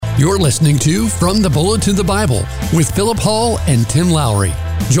You're listening to From the Bullet to the Bible with Philip Hall and Tim Lowry.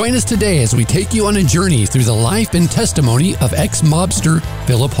 Join us today as we take you on a journey through the life and testimony of ex-mobster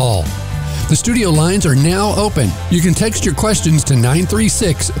Philip Hall. The studio lines are now open. You can text your questions to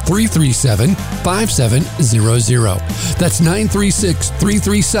 936-337-5700. That's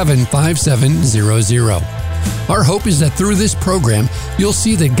 936-337-5700. Our hope is that through this program, you'll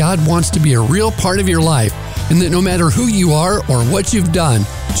see that God wants to be a real part of your life, and that no matter who you are or what you've done,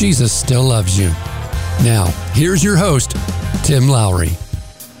 Jesus still loves you. Now, here's your host, Tim Lowry.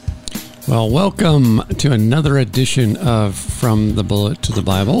 Well, welcome to another edition of From the Bullet to the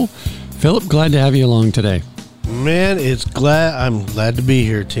Bible. Philip, glad to have you along today. Man, I'm glad to be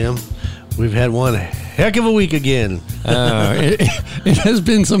here, Tim. We've had one heck of a week again. It has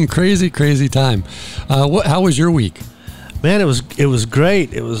been some crazy time. How was your week? Man, it was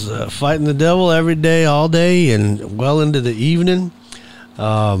great. It was fighting the devil every day, all day, and well into the evening.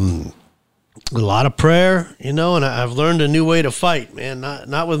 A lot of prayer, and I've learned a new way to fight, man.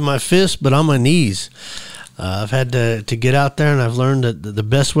 Not with my fists, but on my knees. I've had to get out there, and I've learned that the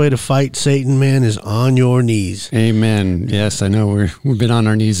best way to fight Satan, man, is on your knees. Amen. Yes, I know we've been on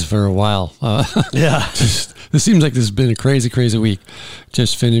our knees for a while. Yeah. This seems like this has been a crazy week.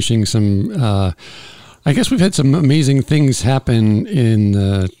 Just finishing some. I guess we've had some amazing things happen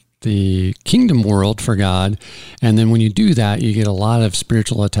in the kingdom world for God. And then when you do that, you get a lot of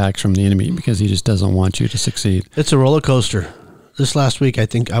spiritual attacks from the enemy because he just doesn't want you to succeed. It's a roller coaster. This last week, I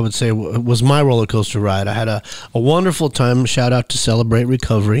think I would say was my roller coaster ride. I had a wonderful time. Shout out to Celebrate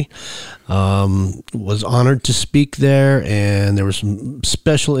Recovery. Was honored to speak there, and there were some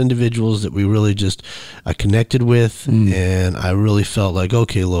special individuals that we really I connected with, and I really felt like,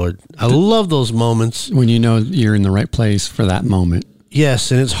 okay, Lord, I love those moments. When you know you're in the right place for that moment.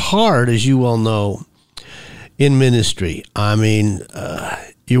 Yes, and it's hard, as you well know, in ministry. I mean,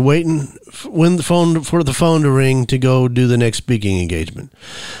 you're waiting for the phone to ring to go do the next speaking engagement.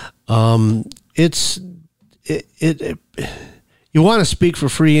 You want to speak for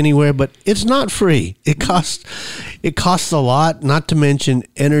free anywhere, but it's not free. It costs a lot, not to mention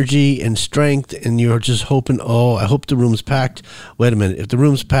energy and strength, and you're just hoping, I hope the room's packed. Wait a minute. If the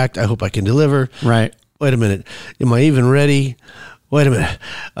room's packed, I hope I can deliver. Right. Wait a minute. Am I even ready? Wait a minute.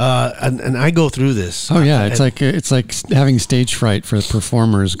 And I go through this. Oh yeah. It's like having stage fright for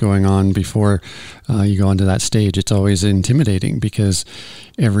performers going on before you go onto that stage. It's always intimidating because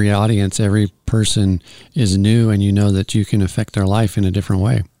every audience, every person is new, and you know that you can affect their life in a different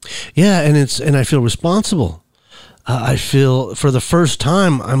way. Yeah. And I feel responsible. I feel for the first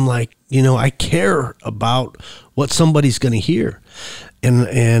time, I'm like, I care about what somebody's going to hear.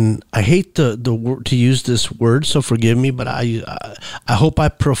 And I hate the word to use this word, so forgive me, but I hope I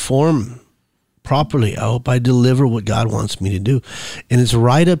perform properly. I hope I deliver what God wants me to do. And it's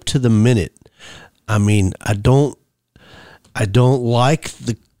right up to the minute. I mean, I don't like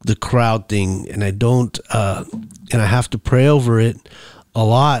the crowd thing, and I don't and I have to pray over it a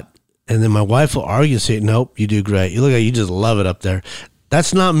lot. And then my wife will argue and say, "Nope, you do great. You look like you just love it up there."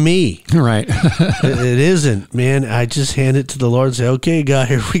 That's not me. Right. It isn't, man. I just hand it to the Lord and say, okay, God,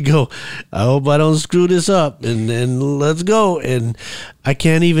 here we go. I hope I don't screw this up, and let's go. And I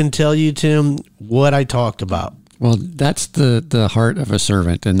can't even tell you, Tim, what I talked about. Well, that's the heart of a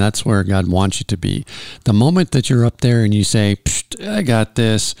servant, and that's where God wants you to be. The moment that you're up there and you say, I got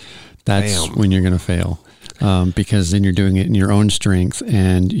this, that's when you're going to fail. Because then you're doing it in your own strength,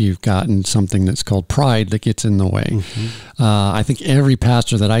 and you've gotten something that's called pride that gets in the way. Mm-hmm. I think every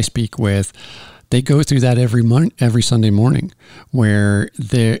pastor that I speak with, they go through that every Sunday morning, where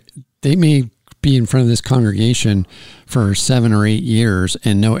they may be in front of this congregation for 7 or 8 years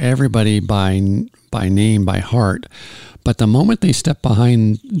and know everybody by name, by heart. But the moment they step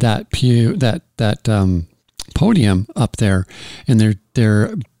behind that pew, that podium up there, and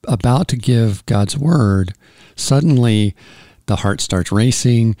they're about to give God's word, suddenly the heart starts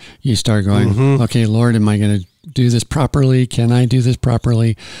racing. You start going, okay, Lord, am I going to do this properly? Can I do this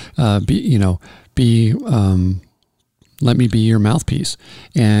properly? Let me be your mouthpiece.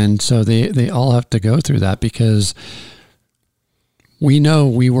 And so they all have to go through that, because we know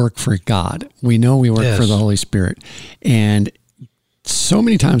we work for God. We know we work for the Holy Spirit. And so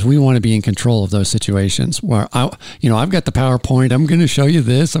many times we want to be in control of those situations where I've got the PowerPoint. I'm going to show you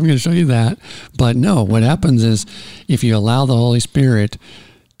this. I'm going to show you that. But no, what happens is, if you allow the Holy Spirit,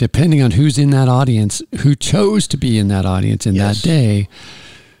 depending on who's in that audience, who chose to be in that audience in that day,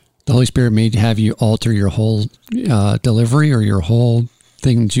 the Holy Spirit may have you alter your whole delivery or your whole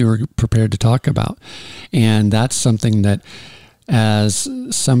things you were prepared to talk about. And that's something that, as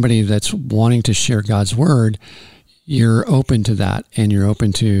somebody that's wanting to share God's word, you're open to that, and you're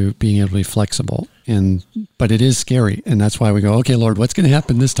open to being able to be flexible. But it is scary, and that's why we go, okay, Lord, what's going to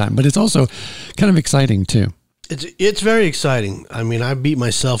happen this time? But it's also kind of exciting too. It's very exciting. I mean, I beat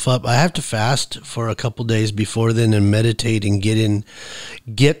myself up. I have to fast for a couple days before then and meditate and get into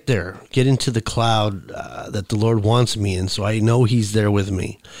the cloud that the Lord wants me in, so I know He's there with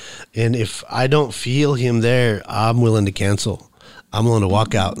me. And if I don't feel Him there, I'm willing to cancel. I'm willing to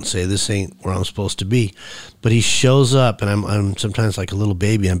walk out and say, this ain't where I'm supposed to be. But He shows up, and I'm sometimes like a little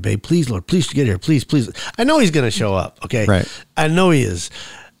baby. I'm, babe, please, Lord, please get here. Please, please. I know He's going to show up, okay? Right. I know He is.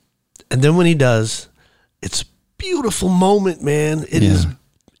 And then when He does, it's a beautiful moment, man. It is.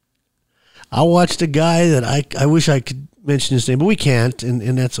 I watched a guy that I wish I could mention his name, but we can't,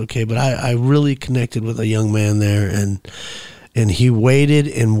 and that's okay. But I really connected with a young man there, and he waited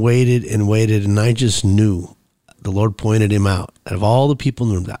and waited and waited, and I just knew the Lord pointed him out. Out of all the people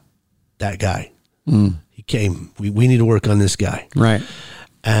in the room, that guy, he came. We need to work on this guy, right?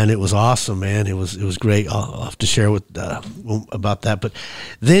 And it was awesome, man. It was great. I'll have to share with about that. But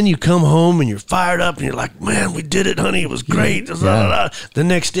then you come home and you're fired up and you're like, man, we did it, honey. It was great. Yeah. The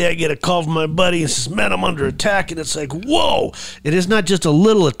next day I get a call from my buddy and says, man, I'm under attack. And it's like, whoa. It is not just a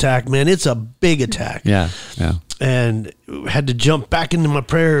little attack, man. It's a big attack. Yeah. And had to jump back into my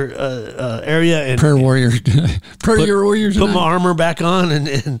prayer area and prayer warrior warrior. Put my armor back on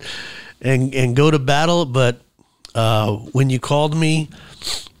and go to battle. But when you called me,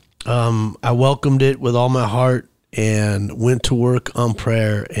 I welcomed it with all my heart and went to work on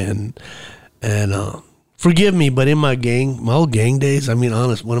prayer and forgive me, but in my old gang days, I mean,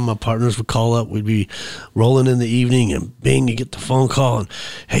 honest, one of my partners would call up, we'd be rolling in the evening and bing, you get the phone call and,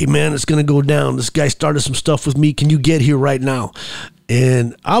 hey man, it's going to go down. This guy started some stuff with me. Can you get here right now?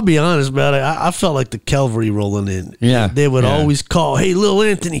 And I'll be honest about it. I felt like the cavalry rolling in. Yeah, they would always call, "Hey, little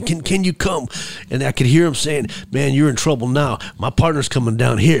Anthony, can you come?" And I could hear him saying, "Man, you're in trouble now. My partner's coming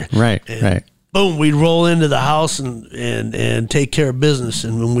down here." Right, and right. Boom, we'd roll into the house and take care of business.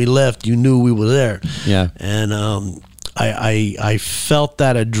 And when we left, you knew we were there. Yeah. And I felt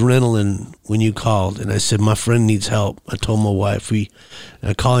that adrenaline when you called, and I said, my friend needs help. I told my wife,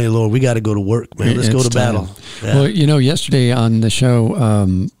 I'm calling you, Lord, we got to go to work, man. Let's go to battle. Yeah. Well, yesterday on the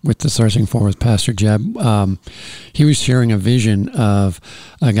show with the Searching For with Pastor Jeb, he was sharing a vision of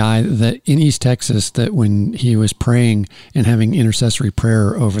a guy that in East Texas that when he was praying and having intercessory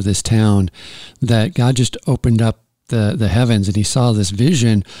prayer over this town, that God just opened up the heavens, and he saw this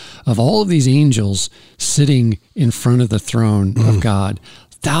vision of all of these angels sitting in front of the throne of God,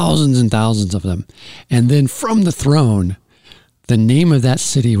 thousands and thousands of them. And then from the throne, the name of that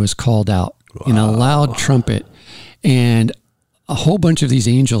city was called out in a loud trumpet, and a whole bunch of these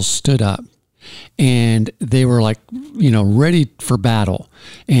angels stood up, and they were like, ready for battle,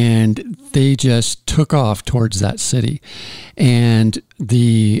 and they just took off towards that city. And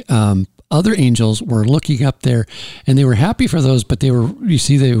the other angels were looking up there, and they were happy for those, but they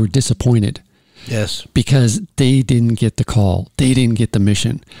were disappointed. Yes. Because they didn't get the call. They didn't get the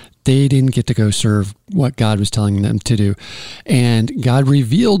mission. They didn't get to go serve what God was telling them to do. And God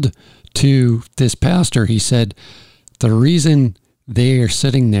revealed to this pastor, he said, the reason they are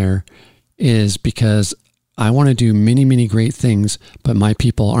sitting there is because I want to do many, many great things, but my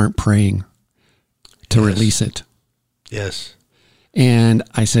people aren't praying to release it. Yes. And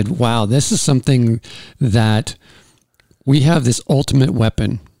I said, wow, this is something that we have, this ultimate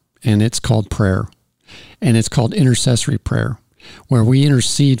weapon, and it's called prayer. And it's called intercessory prayer, where we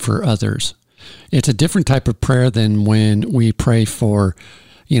intercede for others. It's a different type of prayer than when we pray for,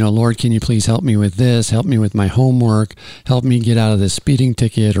 Lord, can you please help me with this? Help me with my homework. Help me get out of this speeding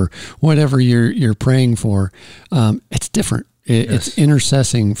ticket, or whatever you're praying for. It's different. It's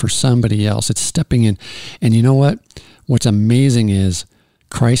intercessing for somebody else. It's stepping in. And you know what? What's amazing is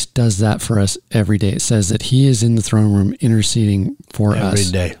Christ does that for us every day. It says that he is in the throne room interceding for us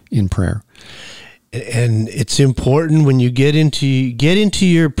every day in prayer. And it's important when you get into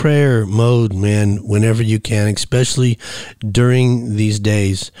your prayer mode, man, whenever you can, especially during these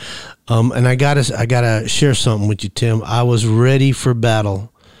days. And I gotta share something with you, Tim. I was ready for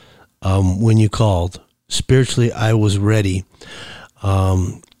battle when you called. Spiritually, I was ready.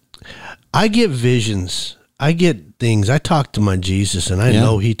 I get visions. I get things. I talk to my Jesus, and I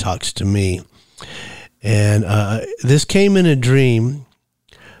know he talks to me. And this came in a dream,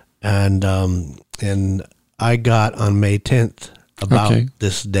 and I got on May 10th about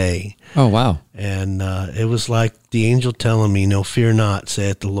this day. Oh, wow. And it was like the angel telling me, no, fear not,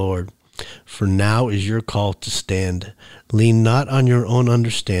 saith the Lord. For now is your call to stand. Lean not on your own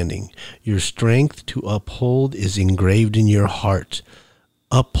understanding. Your strength to uphold is engraved in your heart.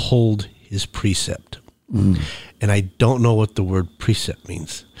 Uphold his precept. And I don't know what the word precept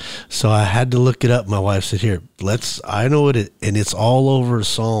means. So I had to look it up. My wife said, here, I know what and it's all over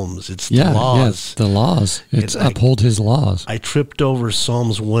Psalms. It's the laws. Yeah, it's the laws. It's uphold his laws. I tripped over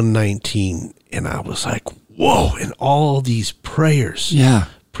Psalms 119 and I was like, whoa, and all these prayers. Yeah.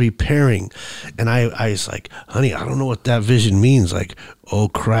 Preparing. And I was like, honey, I don't know what that vision means. Like, oh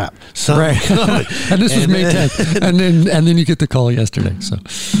crap. Right. And this was May 10th. And then you get the call yesterday. So,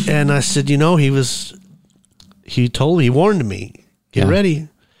 and I said, he warned me, get ready.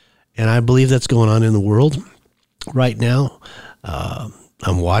 And I believe that's going on in the world right now.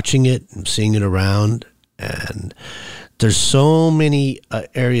 I'm watching it, I'm seeing it around, and there's so many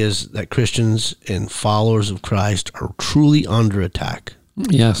areas that Christians and followers of Christ are truly under attack.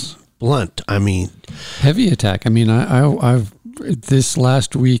 Yes. Blunt. I mean, heavy attack. I mean, I've this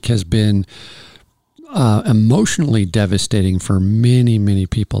last week has been emotionally devastating for many, many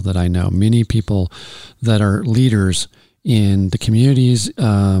people that I know, many people that are leaders in the communities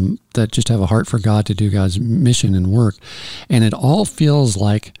that just have a heart for God to do God's mission and work. And it all feels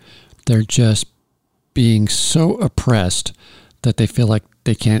like they're just being so oppressed that they feel like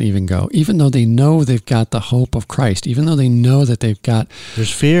they can't even go, even though they know they've got the hope of Christ, even though they know that they've got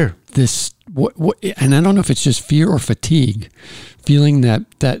there's this, and I don't know if it's just fear or fatigue, feeling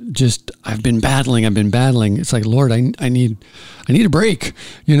that just, I've been battling. It's like, Lord, I need a break.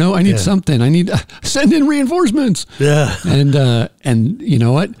 I need something. I need send in reinforcements. Yeah. And you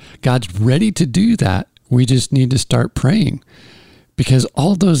know what? God's ready to do that. We just need to start praying. Because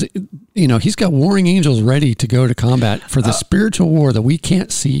all those, he's got warring angels ready to go to combat for the spiritual war that we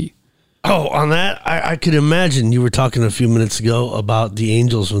can't see. Oh, on that, I could imagine. You were talking a few minutes ago about the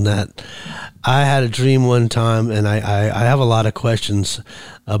angels when that. I had a dream one time, and I have a lot of questions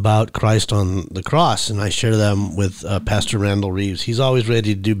about Christ on the cross, and I share them with Pastor Randall Reeves. He's always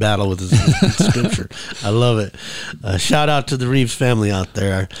ready to do battle with his scripture. I love it. Shout out to the Reeves family out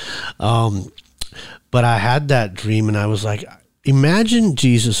there. But I had that dream, and I was like, imagine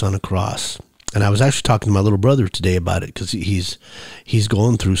Jesus on a cross. And I was actually talking to my little brother today about it because he's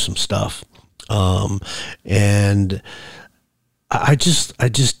going through some stuff. And I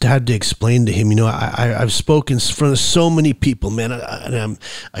just had to explain to him, I've spoken in front of so many people, man. I'm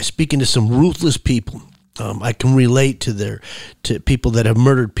speaking to some ruthless people. I can relate to people that have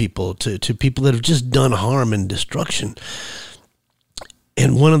murdered people, to people that have just done harm and destruction.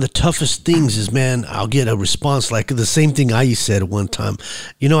 And one of the toughest things is, man, I'll get a response like the same thing I said at one time.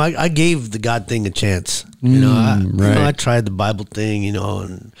 I gave the God thing a chance. I tried the Bible thing,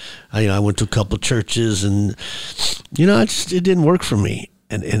 and I went to a couple of churches, and it didn't work for me.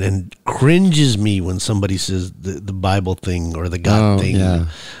 And cringes me when somebody says the Bible thing or the God thing. Yeah.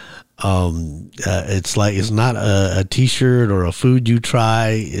 It's like, it's not a T-shirt or a food you try.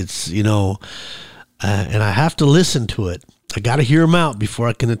 It's and I have to listen to it. I got to hear them out before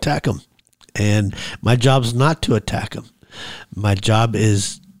I can attack them. And my job's not to attack them. My job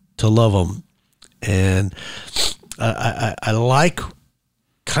is to love them. And I like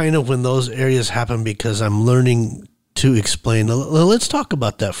kind of when those areas happen because I'm learning to explain. Let's talk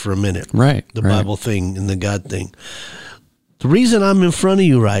about that for a minute. Right. The Bible thing and the God thing. The reason I'm in front of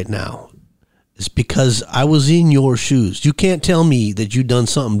you right now is because I was in your shoes. You can't tell me that you done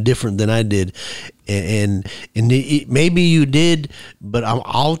something different than I did. And maybe you did, but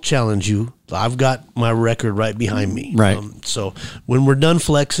I'll challenge you. I've got my record right behind me. Right. So when we're done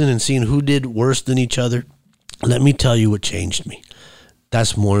flexing and seeing who did worse than each other, let me tell you what changed me.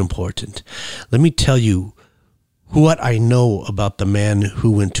 That's more important. Let me tell you what I know about the man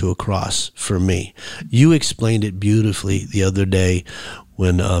who went to a cross for me. You explained it beautifully the other day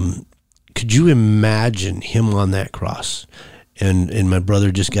when, could you imagine him on that cross? And my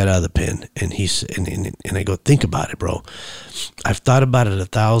brother just got out of the pen, and and I go, think about it, bro. I've thought about it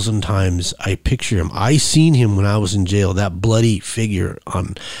 1,000 times. I picture him. I seen him when I was in jail, that bloody figure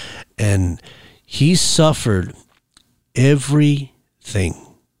and he suffered everything.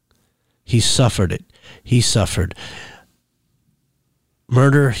 He suffered it. He suffered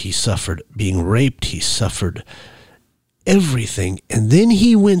murder. He suffered being raped. He suffered everything. And then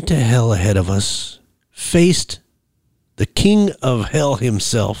he went to hell ahead of us, faced the king of hell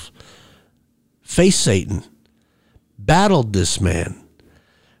himself, faced Satan, battled this man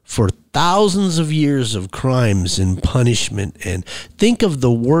for thousands of years of crimes and punishment. And think of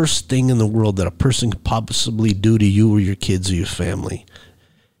the worst thing in the world that a person could possibly do to you or your kids or your family.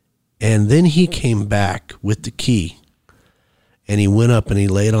 And then he came back with the key, and he went up and he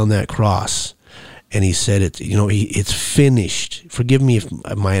laid on that cross, and he said, it's finished. Forgive me if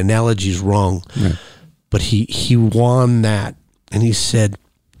my analogy is wrong. Right. But he won that, and he said,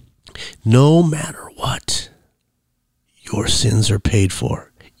 no matter what? Your sins are paid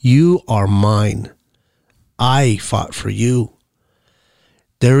for. You are mine. I fought for you.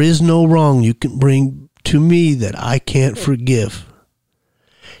 There is no wrong you can bring to me that I can't forgive.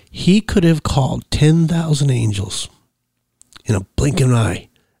 He could have called 10,000 angels in a blink of an eye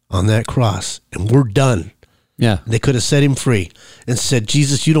on that cross, and we're done. Yeah. They could have set him free and said,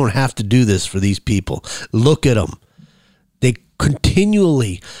 Jesus, you don't have to do this for these people. Look at them. They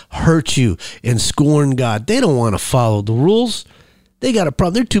continually hurt you and scorn God. They don't want to follow the rules. They got a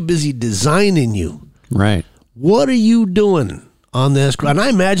problem. They're too busy designing you. Right. What are you doing on this cross? And I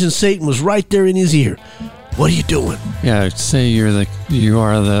imagine Satan was right there in his ear. What are you doing? Yeah, say you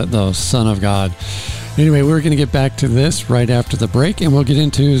are the Son of God. Anyway, we're going to get back to this right after the break, and we'll get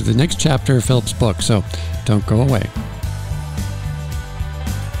into the next chapter of Philip's book, so don't go away.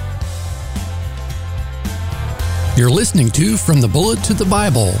 You're listening to From the Bullet to the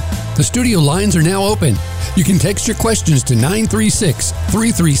Bible. The studio lines are now open. You can text your questions to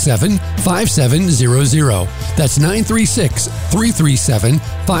 936-337-5700. That's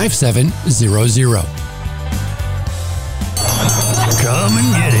 936-337-5700. Come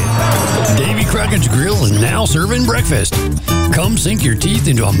and get it. Davy Crockett's Grill is now serving breakfast. Come sink your teeth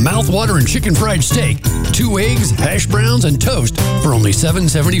into a mouth-watering chicken fried steak, 2 eggs, hash browns, and toast for only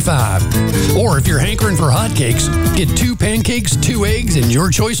 $7.75. Or if you're hankering for hotcakes, get 2 pancakes, 2 eggs, and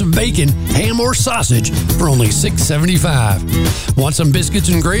your choice of bacon, ham, or sausage for only $6.75. Want some biscuits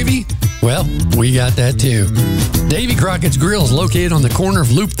and gravy? Well, we got that too. Davy Crockett's Grill is located on the corner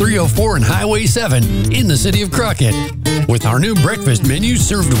of Loop 304 and Highway 7 in the city of Crockett. With our new breakfast menu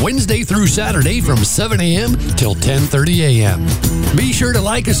served Wednesday through Saturday from 7 a.m. till 10:30 a.m. Be sure to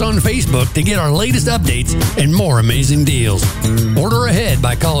like us on Facebook to get our latest updates and more amazing deals. Order ahead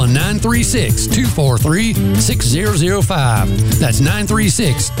by calling 936-243-6005. That's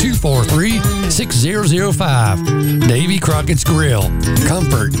 936-243-6005. Davy Crockett's Grill.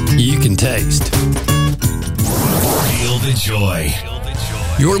 Comfort you can taste. Feel the joy.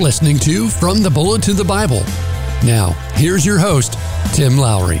 You're listening to From the Bullet to the Bible. Now, here's your host, Tim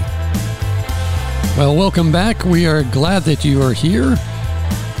Lowry. Well, welcome back. We are glad that you are here.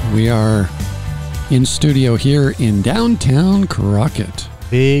 We are in studio here in downtown Crockett.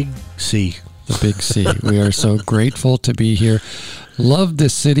 Big C. The Big C. We are so grateful to be here. Love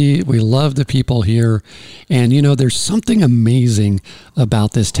this city. We love the people here. And, you know, there's something amazing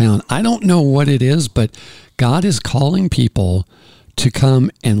about this town. I don't know what it is, but God is calling people to come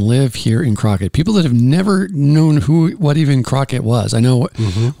and live here in Crockett. People that have never known what even Crockett was. I know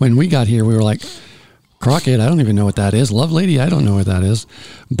when we got here, we were like, Crockett, I don't even know what that is. Lovelady, I don't know what that is.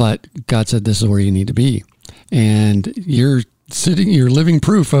 But God said, this is where you need to be. And you're living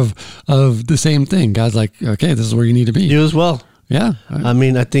proof of the same thing. God's like, okay, this is where you need to be. You as well. Yeah. I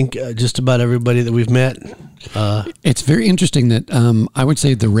mean, I think just about everybody that we've met. It's very interesting that I would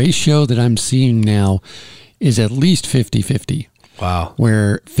say the ratio that I'm seeing now is at least 50-50. Wow.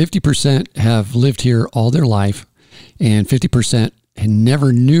 Where 50% have lived here all their life and 50%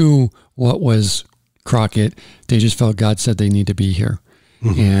 never knew what was Crockett. They just felt God said they need to be here.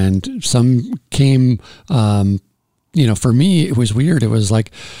 Mm-hmm. And some came, for me, it was weird. It was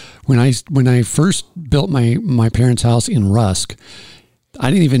like when I first built my parents' house in Rusk,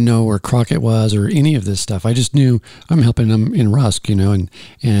 I didn't even know where Crockett was or any of this stuff. I just knew I'm helping them in Rusk, and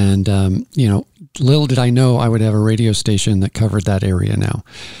little did I know I would have a radio station that covered that area now.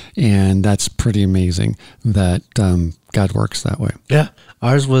 And that's pretty amazing that God works that way. Yeah.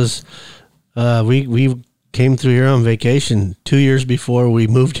 Ours was, we came through here on vacation 2 years before we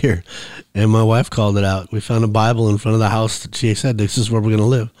moved here. And my wife called it out. We found a Bible in front of the house that she said, this is where we're going to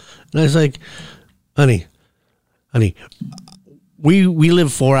live. And I was like, honey, we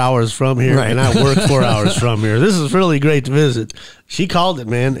live 4 hours from here, right. And I work 4 hours from here. This is really great to visit. She called it,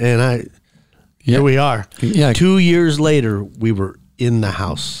 man, and here we are. Yeah. 2 years later, we were in the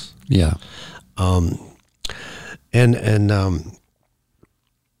house. Yeah. I'm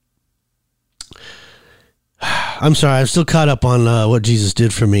sorry, I'm still caught up on what Jesus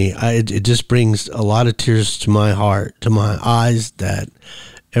did for me. It just brings a lot of tears to my heart, to my eyes, that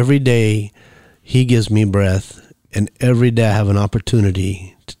every day he gives me breath, and every day I have an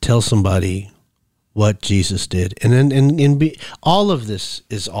opportunity to tell somebody what Jesus did. And all of this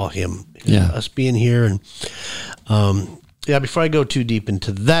is all him. Yeah. Us being here. And before I go too deep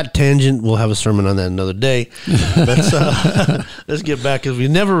into that tangent, we'll have a sermon on that another day. Let's get back, because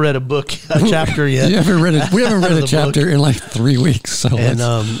we've never read a chapter yet. We haven't read a chapter in like 3 weeks. So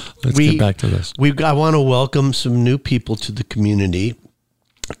let's get back to this. I want to welcome some new people to the community.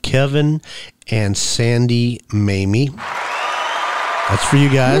 Kevin and Sandy Mamie. That's for you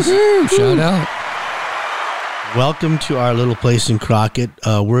guys. Woo-hoo, shout out. Welcome to our little place in Crockett.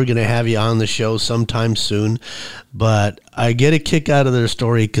 We're going to have you on the show sometime soon, but I get a kick out of their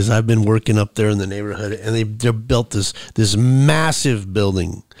story because I've been working up there in the neighborhood, and they built this massive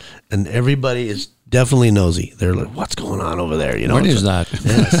building, and everybody is definitely nosy. They're like, "What's going on over there?" You know, what is that?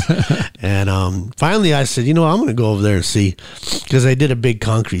 Yes. And finally, I said, I'm going to go over there and see, because I did a big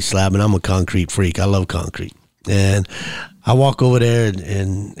concrete slab, and I'm a concrete freak. I love concrete, and I walk over there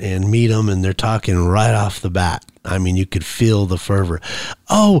and meet them, and they're talking right off the bat. I mean, you could feel the fervor.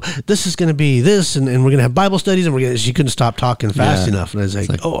 Oh, this is going to be this, and we're going to have Bible studies, and she couldn't stop talking fast enough. And I was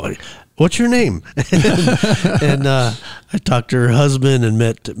like, "Oh, what's your name?" and I talked to her husband and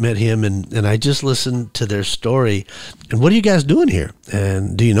met him, and I just listened to their story. And what are you guys doing here?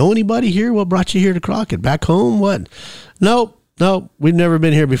 And do you know anybody here? What brought you here to Crockett? Back home? What? Nope, we've never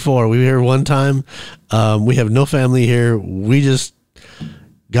been here before. We were here one time. We have no family here.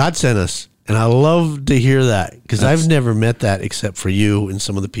 God sent us. And I love to hear that, because I've never met that except for you and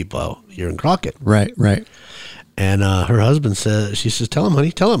some of the people out here in Crockett. Right. And her husband she says, "Tell him,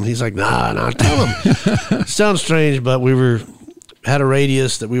 honey, tell him." And he's like, nah, tell him. Sounds strange, but we had a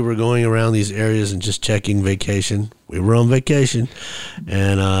radius that we were going around these areas and just checking vacation. We were on vacation,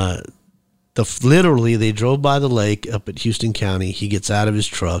 and literally they drove by the lake up at Houston County. He gets out of his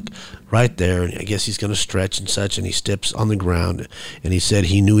truck right there, and I guess he's going to stretch and such, and he steps on the ground, and he said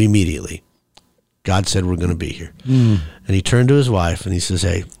he knew immediately. God said, "We're going to be here." And he turned to his wife and he says,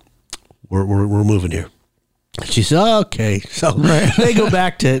 "Hey, we're moving here." She said, "Oh, okay." So they go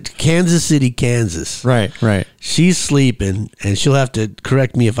back to Kansas City, Kansas. Right. She's sleeping, and she'll have to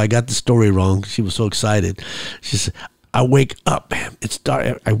correct me if I got the story wrong. She was so excited. She said, "I wake up, man. It's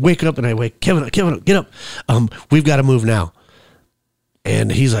dark. I wake up and I wake Kevin up, get up. We've got to move now."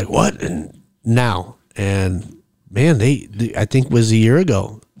 And he's like, "What?" And now, and man, I think it was a year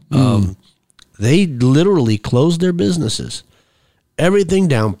ago. They literally closed their businesses, everything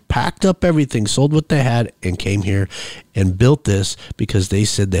down, packed up everything, sold what they had, and came here and built this because they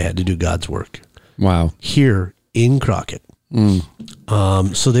said they had to do God's work. Wow. Here in Crockett.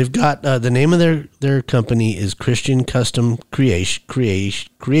 So they've got the name of their company is Christian Custom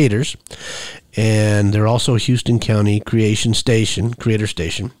Creators, and they're also Houston County Creator Station.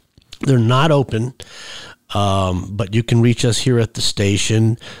 They're not open, but you can reach us here at the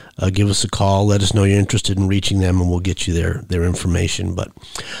station. Give us a call. Let us know you're interested in reaching them, and we'll get you their information. But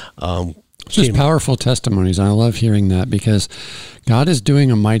just powerful testimonies. I love hearing that, because God is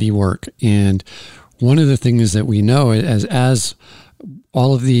doing a mighty work. And one of the things that we know as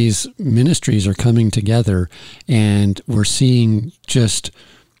all of these ministries are coming together, and we're seeing just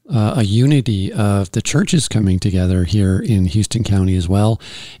a unity of the churches coming together here in Houston County as well,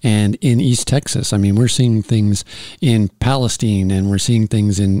 and in East Texas. I mean, we're seeing things in Palestine, and we're seeing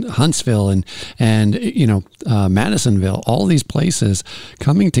things in Huntsville and Madisonville, all these places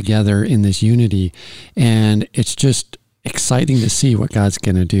coming together in this unity. And it's just exciting to see what God's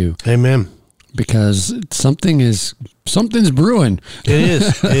going to do. Amen. Because something's brewing. It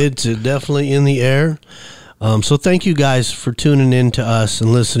is. It's definitely in the air. So thank you guys for tuning in to us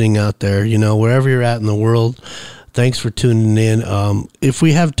and listening out there. Wherever you're at in the world, thanks for tuning in. If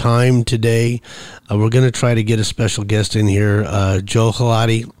we have time today, we're going to try to get a special guest in here, Joe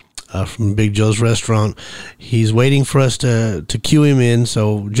Halati from Big Joe's Restaurant. He's waiting for us to cue him in.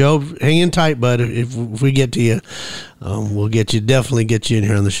 So Joe, hang in tight, bud. If we get to you, we'll definitely get you in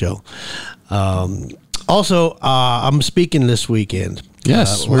here on the show. Also, I'm speaking this weekend.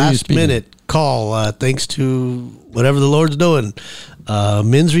 Yes. Last minute call, thanks to whatever the Lord's doing.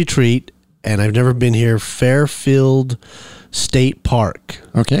 Men's retreat, and I've never been here, Fairfield State Park.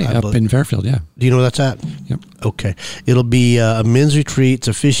 Okay, up in Fairfield, yeah. Do you know where that's at? Yep. Okay. It'll be a men's retreat. It's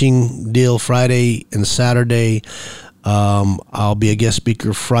a fishing deal Friday and Saturday. I'll be a guest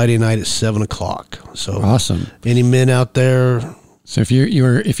speaker Friday night at 7:00. So awesome. Any men out there? So if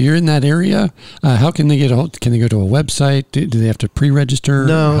you're in that area, how can they get a? Can they go to a website? Do they have to pre-register?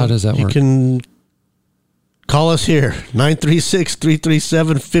 No. How does that work? You can call us here,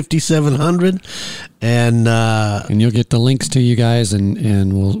 936-337-5700, and you'll get the links to you guys,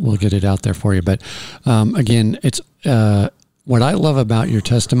 and we'll get it out there for you. But again, it's what I love about your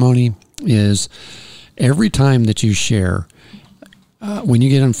testimony is every time that you share, when you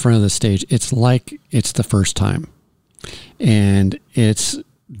get in front of the stage, it's like it's the first time. And it's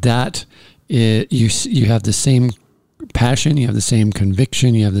that you have the same passion, you have the same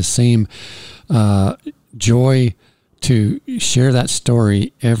conviction, you have the same joy to share that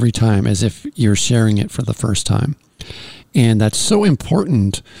story every time as if you're sharing it for the first time. And that's so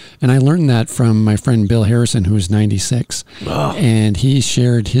important. And I learned that from my friend Bill Harrison, who is 96. Oh. And he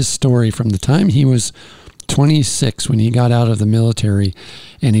shared his story from the time he was 26 when he got out of the military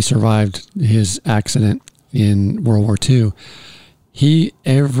and he survived his accident in World War II. He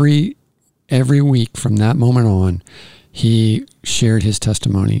every week from that moment on, he shared his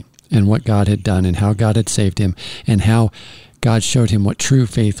testimony and what God had done and how God had saved him and how God showed him what true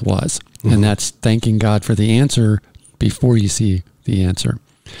faith was. Mm-hmm. And that's thanking God for the answer before you see the answer.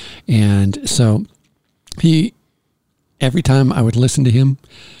 And so every time I would listen to him,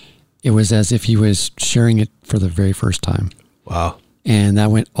 it was as if he was sharing it for the very first time. Wow. And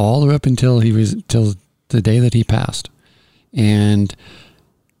that went all the way up until the day that he passed. And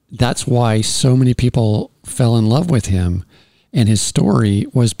that's why so many people fell in love with him and his story,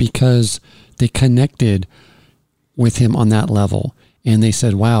 was because they connected with him on that level. And they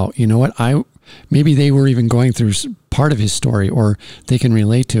said, wow, you know what? Maybe they were even going through part of his story, or they can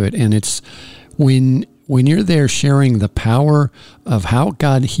relate to it. And it's when you're there sharing the power of how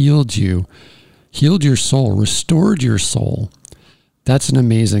God healed your soul, restored your soul, that's an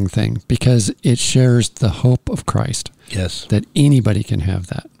amazing thing, because it shares the hope of Christ. Yes. That anybody can have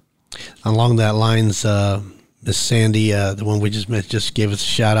that. Along that lines, Miss Sandy, the one we just met, just gave us a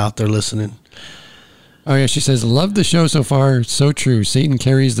shout out there listening. Oh yeah, she says, love the show so far. So true. Satan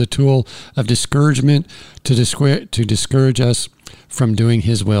carries the tool of discouragement to discourage us from doing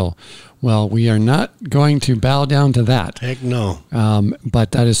his will. Well, we are not going to bow down to that. Heck no.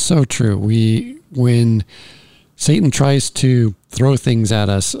 But that is so true. When Satan tries to throw things at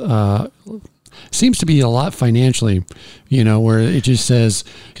us, seems to be a lot financially, where it just says,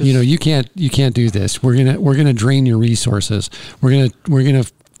 you can't do this. We're gonna drain your resources. We're gonna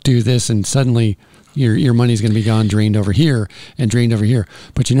do this, and suddenly your money's gonna be gone, drained over here and drained over here.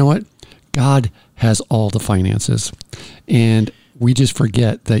 But you know what? God has all the finances, and we just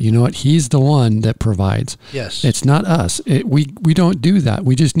forget that, He's the one that provides. Yes. It's not us. We don't do that.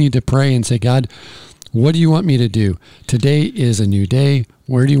 We just need to pray and say, God, what do you want me to do? Today is a new day.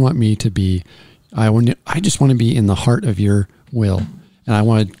 Where do you want me to be? I just want to be in the heart of your will, and I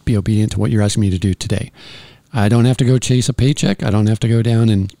want to be obedient to what you're asking me to do today. I don't have to go chase a paycheck. I don't have to go down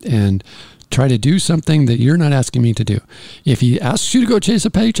and try to do something that you're not asking me to do. If he asks you to go chase a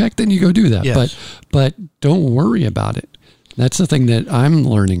paycheck, then you go do that. Yes. But don't worry about it. That's the thing that I'm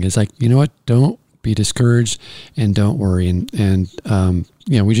learning is like, you know what? Don't be discouraged and don't worry. And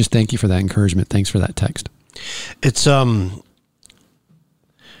we just thank you for that encouragement. Thanks for that text. It's,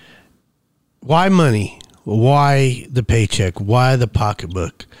 why money? Why the paycheck? Why the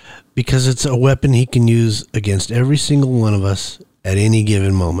pocketbook? Because it's a weapon he can use against every single one of us at any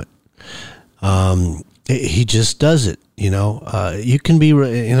given moment. He just does it, you can be,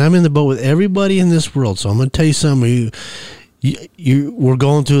 and I'm in the boat with everybody in this world. So I'm going to tell you something. We're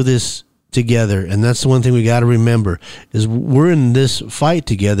going through this together, and that's the one thing we got to remember is we're in this fight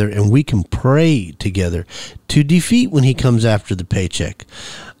together, and we can pray together to defeat when he comes after the paycheck.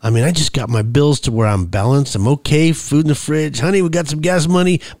 I mean, I just got my bills to where I'm balanced. I'm okay. Food in the fridge. Honey, we got some gas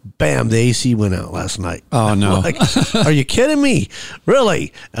money. Bam, the AC went out last night. Oh, no. Are you kidding me?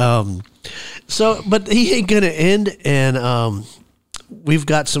 Really? But he ain't going to end, and we've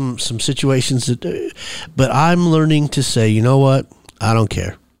got some situations but I'm learning to say, you know what? I don't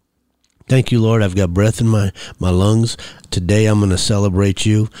care. Thank you, Lord. I've got breath in my lungs. Today I'm going to celebrate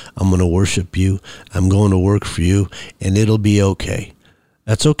you. I'm going to worship you. I'm going to work for you, and it'll be okay.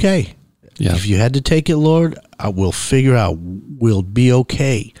 That's okay. Yeah. If you had to take it, Lord, I will figure out. We'll be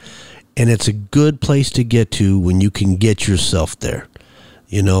okay. And it's a good place to get to when you can get yourself there.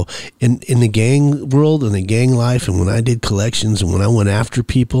 In the gang world and the gang life, and when I did collections and when I went after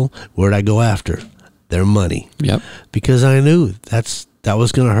people, where'd I go after? Their money. Yep. Because I knew that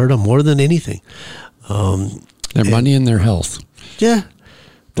was going to hurt them more than anything. Their money and their health. Yeah.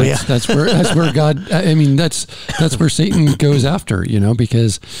 That's where God, that's where Satan goes after,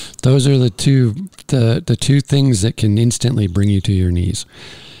 because those are the two things that can instantly bring you to your knees.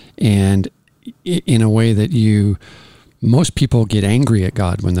 And in a way that most people get angry at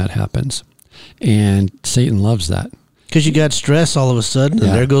God when that happens. And Satan loves that. Because you got stress all of a sudden,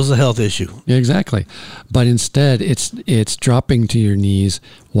 and there goes the health issue. Yeah, exactly. But instead, it's dropping to your knees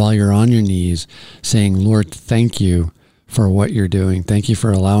while you're on your knees, saying, Lord, thank you for what you're doing. Thank you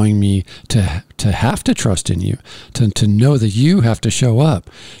for allowing me to have to trust in you, to know that you have to show up.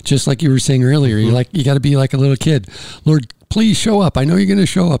 Just like you were saying earlier, mm-hmm. You got to be like a little kid. Lord, please show up. I know you're going to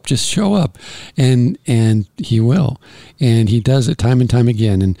show up. Just show up. And he will. And he does it time and time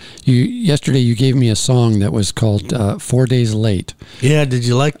again. And yesterday you gave me a song that was called 4 Days Late. Yeah. Did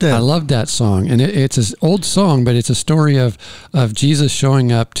you like that? I loved that song. And it's an old song, but it's a story of Jesus showing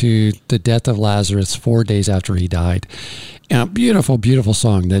up to the death of Lazarus 4 days after he died. a beautiful, beautiful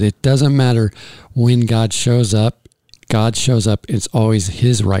song that it doesn't matter when God shows up. God shows up. It's always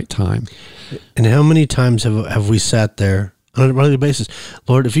his right time. And how many times have we sat there on a regular basis?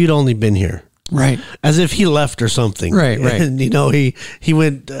 Lord, if you'd only been here. Right. As if he left or something. Right. And, he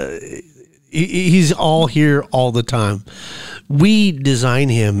went, he's all here all the time. We design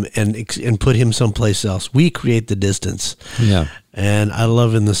him and put him someplace else. We create the distance. Yeah. And I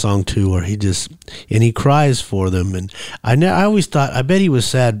love in the song too, where he cries for them. And I always thought, I bet he was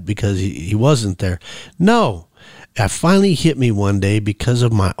sad because he wasn't there. No. It finally hit me one day because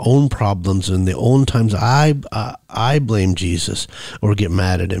of my own problems and the own times I blame Jesus or get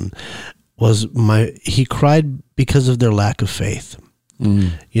mad at him. He cried because of their lack of faith.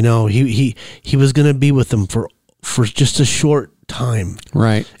 He was going to be with them for just a short time.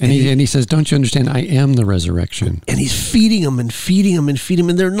 Right. And he says, don't you understand? I am the resurrection. And he's feeding them and feeding them and feeding them,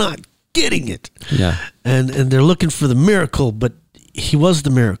 and they're not getting it. Yeah. And they're looking for the miracle, but he was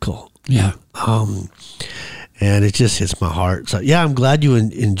the miracle. Yeah. And it just hits my heart. So, yeah, I'm glad you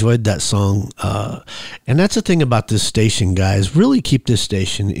enjoyed that song. And that's the thing about this station, guys. Really keep this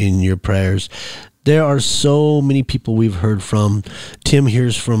station in your prayers. There are so many people we've heard from. Tim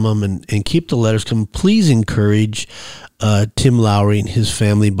hears from them, and keep the letters coming. Please encourage Tim Lowry and his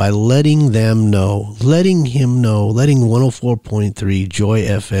family by letting him know, letting 104.3 Joy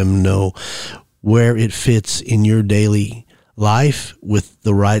FM know where it fits in your daily life with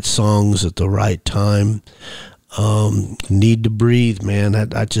the right songs at the right time. Need to Breathe, man.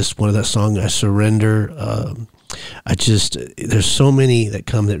 I just wanted that song. I Surrender. There's so many that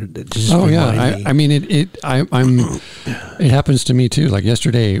come that just remind me. I mean, it happens to me too. Like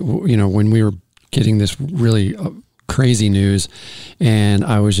yesterday, when we were getting this really crazy news, and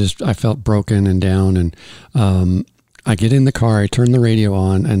I felt broken and down, and I get in the car, I turn the radio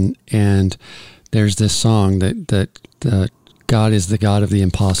on, and there's this song that God is the God of the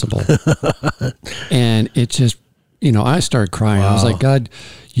impossible. And it just, I started crying. Wow. I was like, God,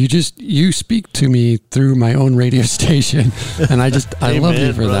 you speak to me through my own radio station. And I love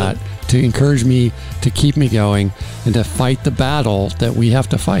you for that, to encourage me, to keep me going, and to fight the battle that we have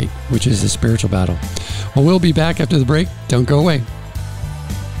to fight, which is the spiritual battle. Well, we'll be back after the break. Don't go away.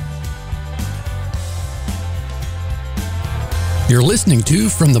 You're listening to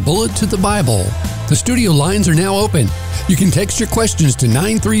From the Bullet to the Bible. The studio lines are now open. You can text your questions to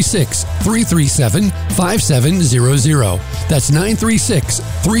 936-337-5700. That's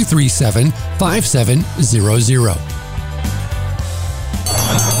 936-337-5700.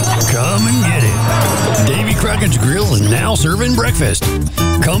 Come and get it. Davy Crockett's Grill is now serving breakfast.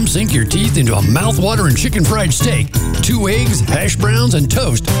 Come sink your teeth into a mouth-watering chicken fried steak, 2 eggs, hash browns, and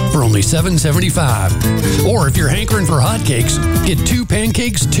toast for only $7.75. Or if you're hankering for hotcakes, get 2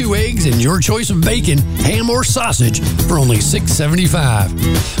 pancakes, 2 eggs, and your choice of bacon, ham, or sausage for only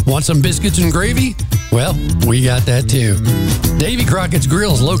 $6.75. Want some biscuits and gravy? Well, we got that too. Davy Crockett's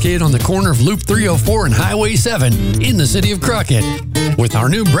Grill is located on the corner of Loop 304 and Highway 7 in the city of Crockett. With our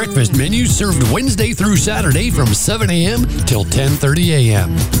new breakfast menu served Wednesday through Saturday from 7 a.m. till 10:30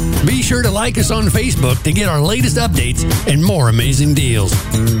 a.m. Be sure to like us on Facebook to get our latest updates and more amazing deals.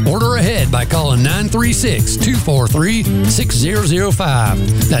 Order ahead by calling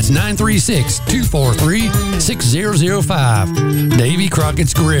 936-243-6005. That's 936-243-6005. Davy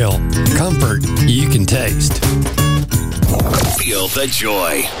Crockett's Grill. Comfort you can taste. Feel the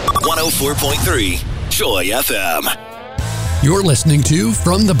joy. 104.3 Joy FM. You're listening to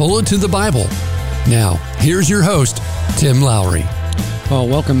From the Bullet to the Bible. Now, here's your host, Tim Lowry. Well,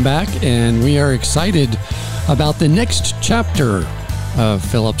 welcome back, and we are excited about the next chapter of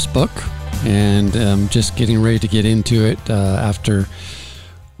Philip's book, and just getting ready to get into it after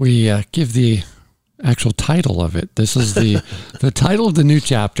we give the actual title of it. This is the title of the new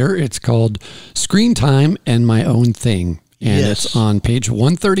chapter. It's called Screen Time and My Own Thing. And It's on page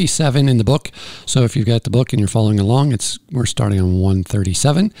 137 in the book. So if you've got the book and you're following along, we're starting on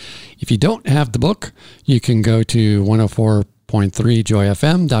 137. If you don't have the book, you can go to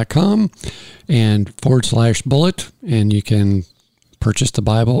 104.3joyfm.com and /bullet, and you can purchase the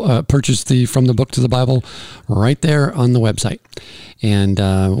Bible, purchase the From the Book to the Bible right there on the website. And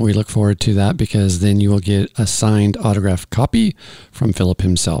we look forward to that, because then you will get a signed autographed copy from Philip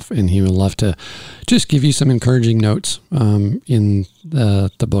himself. And he would love to just give you some encouraging notes in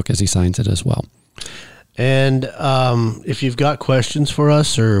the book as he signs it as well. And if you've got questions for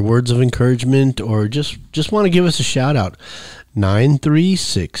us or words of encouragement, or just want to give us a shout out,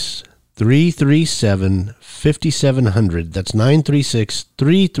 936-337-5700. That's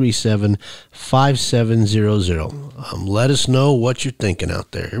 936-337-5700. Let us know what you're thinking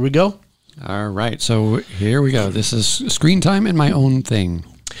out there. Here we go. All right. So here we go. This is screen time and my own thing.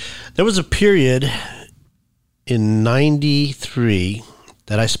 There was a period in 93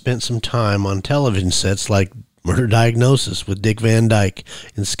 that I spent some time on television sets like Murder Diagnosis with Dick Van Dyke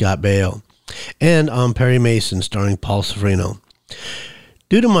and Scott Baio, and on Perry Mason starring Paul Sorvino.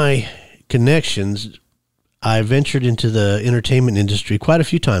 Due to my connections, I ventured into the entertainment industry quite a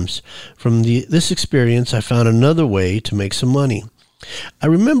few times. From this experience, I found another way to make some money. I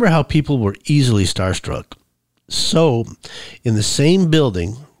remember how people were easily starstruck. So, in the same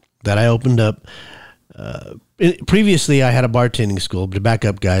building that I opened up, previously I had a bartending school, but to back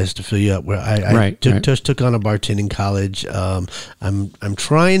up, guys, to fill you up, where I just took on a bartending college. I'm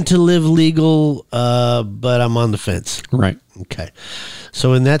trying to live legal, but I'm on the fence. Right. Okay.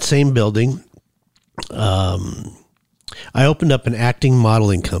 So in that same building, I opened up an acting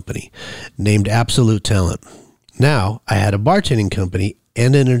modeling company named Absolute Talent. Now I had a bartending company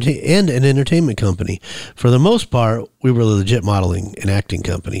and an entertainment company. For the most part, we were a legit modeling and acting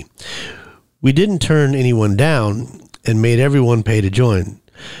company. We didn't turn anyone down and made everyone pay to join.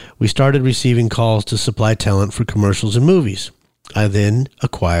 We started receiving calls to supply talent for commercials and movies. I then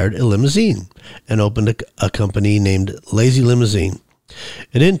acquired a limousine and opened a company named Lazy Limousine.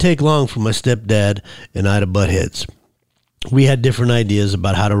 It didn't take long for my stepdad and I to butt heads. We had different ideas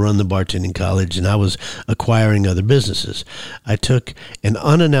about how to run the bartending college, and I was acquiring other businesses. I took an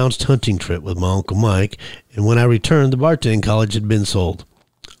unannounced hunting trip with my Uncle Mike, and when I returned, the bartending college had been sold.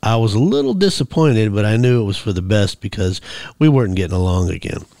 I was a little disappointed, but I knew it was for the best because we weren't getting along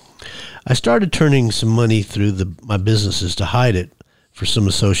again. I started turning some money through my businesses to hide it for some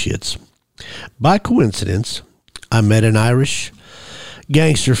associates. By coincidence, I met an Irish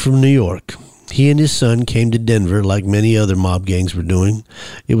gangster from New York. He and his son came to Denver like many other mob gangs were doing.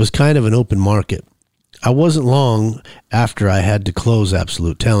 It was kind of an open market. I wasn't long after I had to close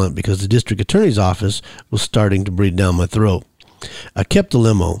Absolute Talent because the district attorney's office was starting to breathe down my throat. I kept the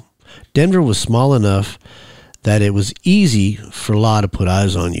limo. Denver was small enough that it was easy for law to put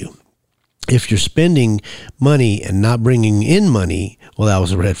eyes on you. If you're spending money and not bringing in money, well, that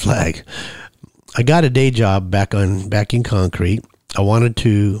was a red flag. I got a day job back in concrete. I wanted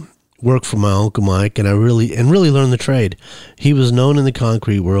to work for my Uncle Mike, and really learn the trade. He was known in the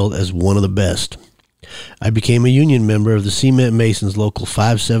concrete world as one of the best. I became a union member of the Cement Masons Local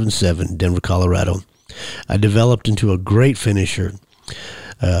 577, Denver, Colorado. I developed into a great cement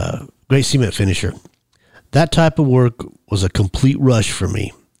finisher. That type of work was a complete rush for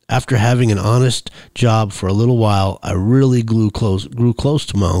me. After having an honest job for a little while, I really grew close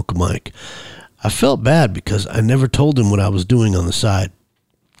to my Uncle Mike. I felt bad because I never told him what I was doing on the side.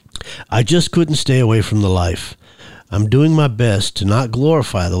 I just couldn't stay away from the life. I'm doing my best to not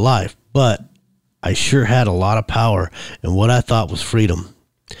glorify the life, but I sure had a lot of power and what I thought was freedom.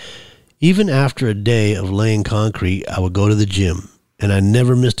 Even after a day of laying concrete, I would go to the gym, and I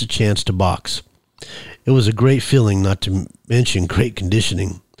never missed a chance to box. It was a great feeling, not to mention great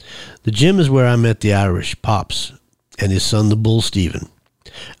conditioning. The gym is where I met the Irish, Pops, and his son, the Bull Stephen.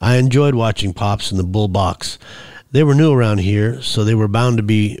 I enjoyed watching Pops in the Bull box. They were new around here, so they were bound to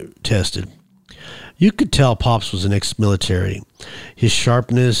be tested. You could tell Pops was an ex-military. His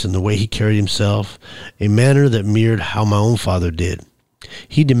sharpness and the way he carried himself, a manner that mirrored how my own father did.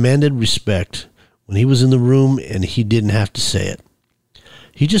 He demanded respect when he was in the room, and he didn't have to say it.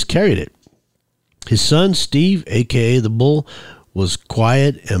 He just carried it. His son, Steve, a.k.a. the Bull, was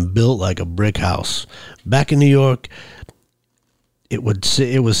quiet and built like a brick house. Back in New York, it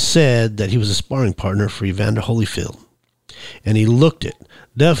was said that he was a sparring partner for Evander Holyfield. And he looked it.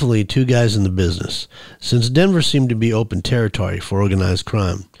 Definitely two guys in the business. Since Denver seemed to be open territory for organized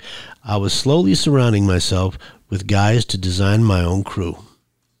crime, I was slowly surrounding myself with guys to design my own crew.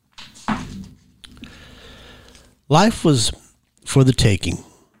 Life was for the taking.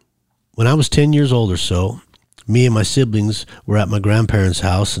 When I was 10 years old or so, me and my siblings were at my grandparents'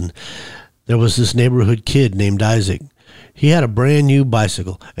 house, and there was this neighborhood kid named Isaac. He had a brand new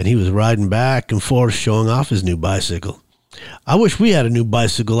bicycle, and he was riding back and forth showing off his new bicycle. I wish we had a new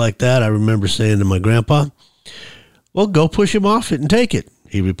bicycle like that, I remember saying to my grandpa. Well, go push him off it and take it,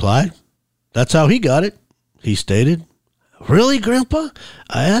 he replied. That's how he got it, he stated. Really, Grandpa?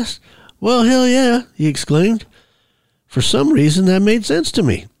 I asked. Well, hell yeah, he exclaimed. For some reason, that made sense to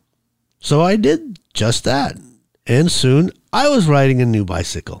me. So I did just that, and soon I was riding a new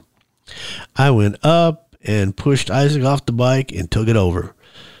bicycle. I went up and pushed Isaac off the bike and took it over.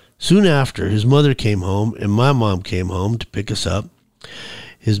 Soon after, his mother came home and my mom came home to pick us up.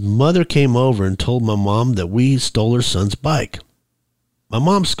 His mother came over and told my mom that we stole her son's bike. My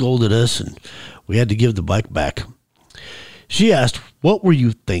mom scolded us and we had to give the bike back. She asked, "What were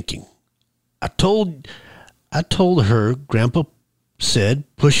you thinking? I told her Grandpa said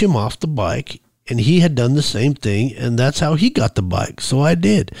push him off the bike, and he had done the same thing, and that's how he got the bike. So I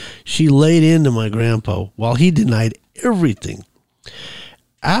did. She laid into my grandpa while he denied everything.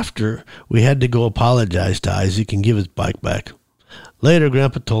 After, we had to go apologize to Isaac and give his bike back. Later,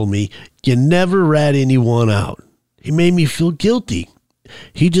 Grandpa told me, "You never rat anyone out." He made me feel guilty.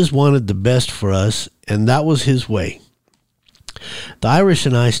 He just wanted the best for us, and that was his way. The Irish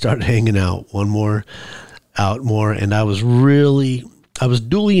and I started hanging out more, and I was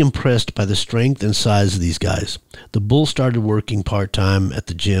duly impressed by the strength and size of these guys. The Bull started working part-time at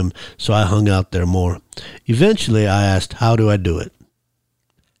the gym, so I hung out there more. Eventually, I asked, how do I do it?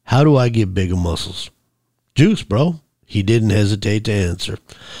 How do I get bigger muscles? Juice, bro. He didn't hesitate to answer.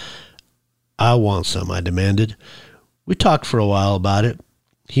 I want some, I demanded. We talked for a while about it.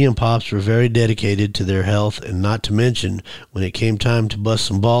 He and Pops were very dedicated to their health, and not to mention, when it came time to bust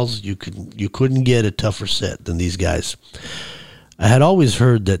some balls, you couldn't get a tougher set than these guys. I had always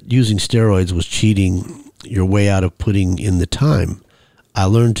heard that using steroids was cheating your way out of putting in the time. I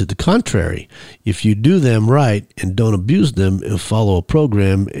learned to the contrary. If you do them right and don't abuse them and follow a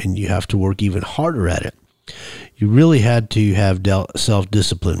program, and you have to work even harder at it. You really had to have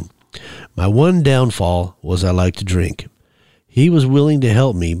self-discipline. My one downfall was I liked to drink. He was willing to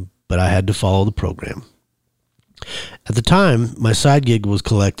help me, but I had to follow the program. At the time, my side gig was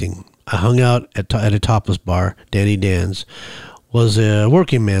collecting. I hung out at a topless bar, Danny Dan's. Was a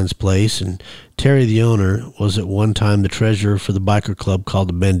working man's place, and Terry, the owner, was at one time the treasurer for the biker club called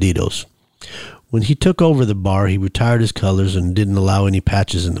the Banditos. When he took over the bar, he retired his colors and didn't allow any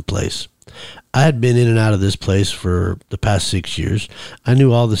patches in the place. I had been in and out of this place for the past 6 years. I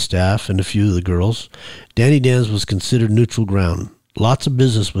knew all the staff and a few of the girls. Danny Dan's was considered neutral ground. Lots of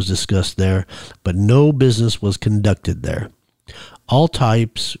business was discussed there, but no business was conducted there. All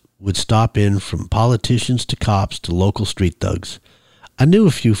types would stop in, from politicians to cops to local street thugs. I knew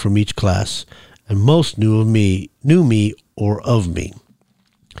a few from each class, and most knew me or of me.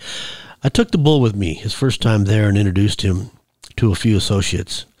 I took the Bull with me his first time there and introduced him to a few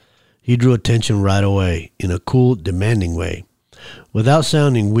associates. He drew attention right away in a cool, demanding way. Without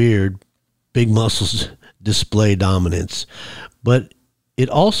sounding weird, big muscles display dominance, but it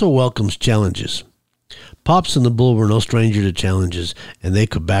also welcomes challenges. Pops and the Bull were no stranger to challenges, and they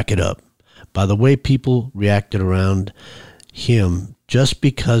could back it up by the way people reacted around him. Just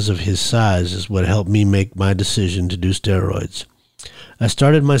because of his size is what helped me make my decision to do steroids. I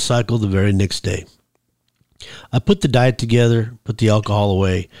started my cycle the very next day. I put the diet together, put the alcohol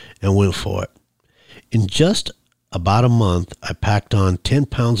away, and went for it. In just about a month, I packed on 10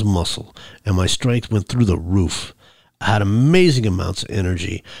 pounds of muscle, and my strength went through the roof. I had amazing amounts of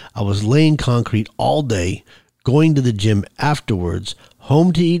energy. I was laying concrete all day, going to the gym afterwards,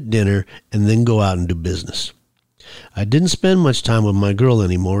 home to eat dinner, and then go out and do business. I didn't spend much time with my girl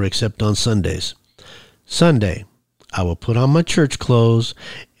anymore, except on Sundays. Sunday, I would put on my church clothes,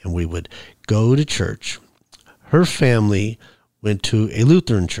 and we would go to church. Her family went to a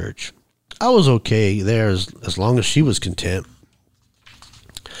Lutheran church. I was okay there as long as she was content.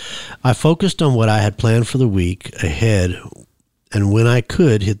 I focused on what I had planned for the week ahead, and when I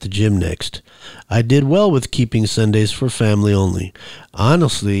could, hit the gym next. I did well with keeping Sundays for family only. I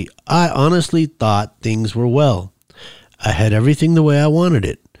honestly thought things were well. I had everything the way I wanted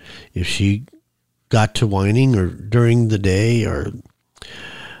it. If she got to whining or during the day or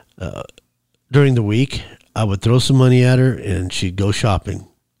during the week, I would throw some money at her and she'd go shopping.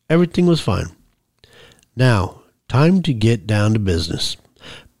 Everything was fine. Now, time to get down to business.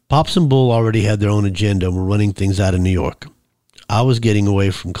 Pops and Bull already had their own agenda and were running things out of New York. I was getting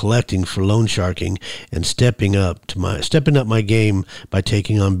away from collecting for loan sharking and stepping up my game by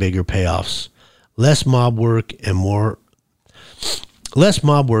taking on bigger payoffs. Less mob work and more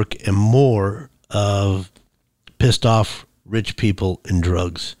of pissed off rich people and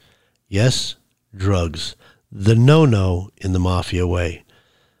drugs. Yes, drugs. The no-no in the mafia way.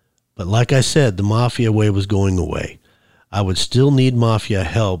 But like I said, the mafia way was going away. I would still need mafia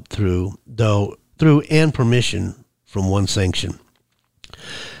help through and permission from one sanction.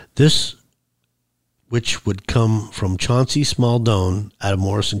 This, which would come from Chauncey Smaldone out of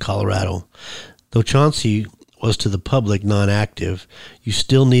Morrison, Colorado. Though Chauncey was to the public non-active, you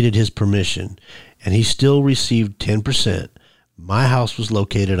still needed his permission, and he still received 10%. My house was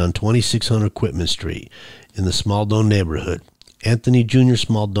located on 2600 Quitman Street in the Smaldone neighborhood. Anthony Jr.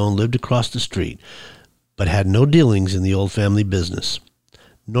 Smaldone lived across the street, but had no dealings in the old family business.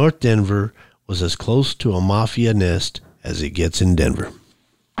 North Denver was as close to a mafia nest as it gets in Denver.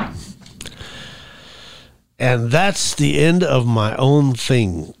 And that's the end of my own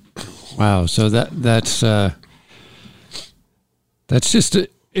thing. Wow. So that's just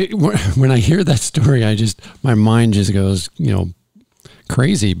when I hear that story, my mind just goes,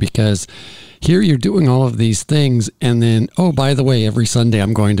 crazy, because here you're doing all of these things, and then, oh, by the way, every Sunday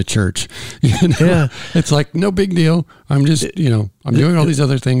I'm going to church. Yeah. It's like no big deal. I'm just, I'm doing all these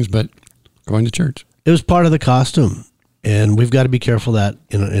other things, but going to church. It was part of the costume. And we've got to be careful that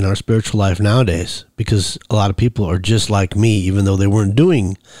in our spiritual life nowadays, because a lot of people are just like me, even though they weren't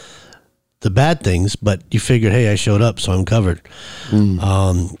doing the bad things, but you figured, hey, I showed up, so I'm covered.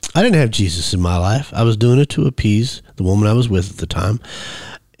 I didn't have Jesus in my life. I was doing it to appease the woman I was with at the time.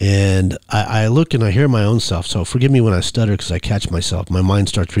 And I look and I hear my own self. So forgive me when I stutter, because I catch myself. My mind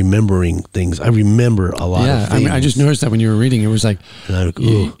starts remembering things. I remember a lot of things. I just noticed that when you were reading, it was like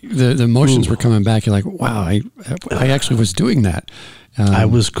the emotions were coming back. You're like, wow, I actually was doing that. I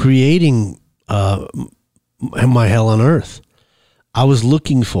was creating my hell on earth. I was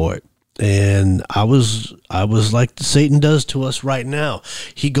looking for it. And I was like Satan does to us right now.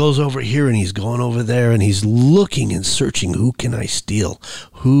 He goes over here and he's going over there and he's looking and searching. Who can I steal?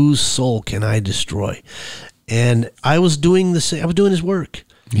 Whose soul can I destroy? And I was doing the same. I was doing his work.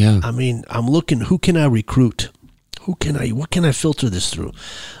 Yeah. I mean, I'm looking. Who can I recruit? What can I filter this through?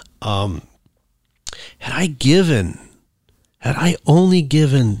 Had I only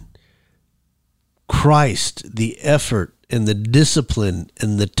given Christ the effort and the discipline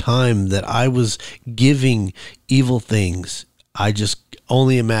and the time that I was giving evil things, I just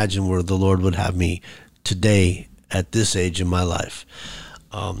only imagine where the Lord would have me today at this age in my life.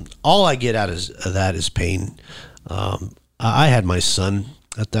 All I get out of that is pain. I had my son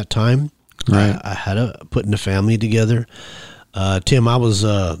at that time. Right. I had putting a family together. Tim, I was,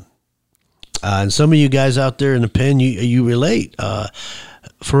 and some of you guys out there in the pen, you relate.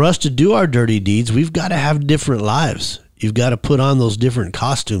 For us to do our dirty deeds, we've got to have different lives. You've got to put on those different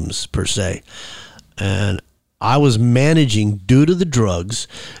costumes, per se. And I was managing, due to the drugs,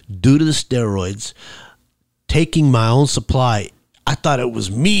 due to the steroids, taking my own supply. I thought it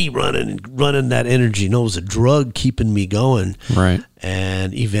was me running that energy. No, it was a drug keeping me going. Right.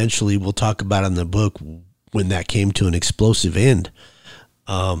 And eventually, we'll talk about in the book when that came to an explosive end.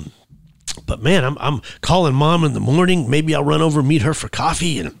 But man, I'm calling Mom in the morning. Maybe I'll run over and meet her for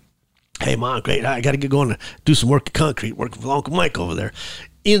coffee, and hey, Mom, great. I got to get going to do some work at concrete, working with Uncle Mike over there.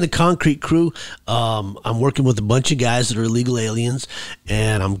 In the concrete crew, I'm working with a bunch of guys that are illegal aliens,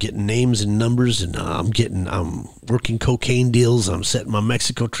 and I'm getting names and numbers, and I'm working cocaine deals. I'm setting my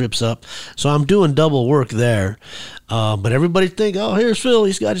Mexico trips up. So I'm doing double work there. But everybody think, oh, here's Phil.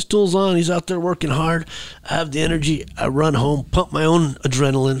 He's got his tools on. He's out there working hard. I have the energy. I run home, pump my own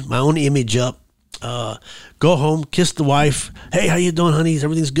adrenaline, my own image up. Go home, kiss the wife. Hey, how you doing, honey?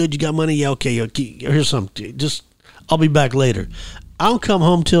 Everything's good? You got money? Yeah, okay. Here's something. I'll be back later. I don't come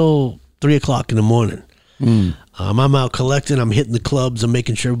home till 3 o'clock in the morning. I'm out collecting. I'm hitting the clubs. I'm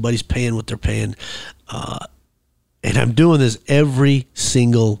making sure everybody's paying what they're paying. And I'm doing this every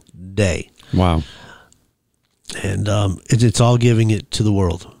single day. Wow. And it's all giving it to the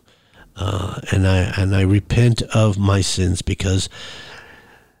world. And I repent of my sins, because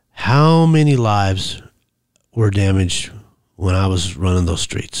how many lives were damaged when I was running those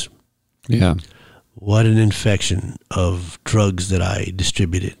streets? Yeah. What an infection of drugs that I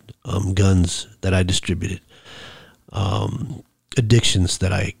distributed, guns that I distributed, addictions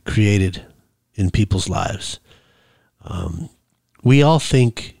that I created in people's lives. We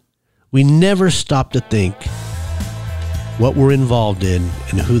never stop to think what we're involved in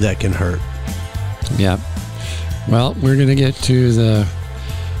and who that can hurt. Yeah. Well, we're going to get to the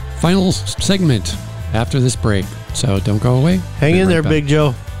final segment after this break, so don't go away. Hang in there, Big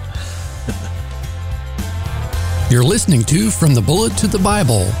Joe. You're listening to From the Bullet to the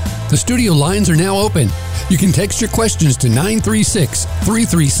Bible. The studio lines are now open. You can text your questions to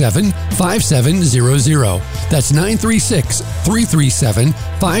 936-337-5700. That's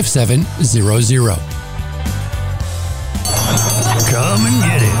 936-337-5700. Come and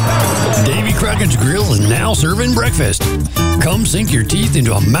get it. Davy Crockett's Grill is now serving breakfast. Come sink your teeth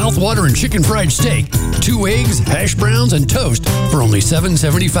into a mouth-watering chicken fried steak, 2 eggs, hash browns, and toast for only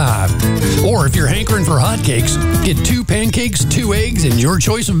 $7.75. Or if you're hankering for hotcakes, get 2 pancakes, 2 eggs, and your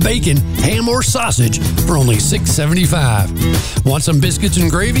choice of bacon, ham, or sausage for only $6.75. Want some biscuits and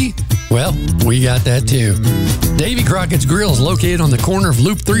gravy? Well, we got that too. Davy Crockett's Grill is located on the corner of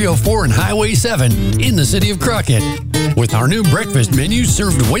Loop 304 and Highway 7 in the city of Crockett. With Our new breakfast menu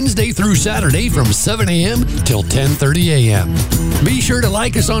served Wednesday through Saturday from 7 a.m. till 10:30 a.m. Be sure to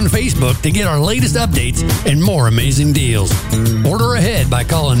like us on Facebook to get our latest updates and more amazing deals. Order ahead by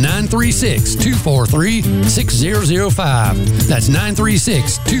calling 936-243-6005. That's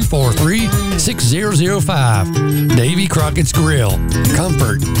 936-243-6005. Davy Crockett's Grill.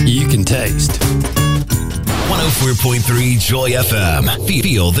 Comfort you can taste. 104.3 Joy FM.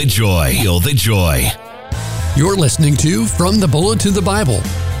 Feel the joy. Feel the joy. You're listening to From the Bullet to the Bible.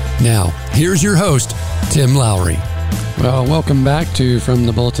 Now, here's your host, Tim Lowry. Well, welcome back to From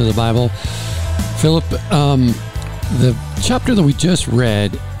the Bullet to the Bible. Philip, the chapter that we just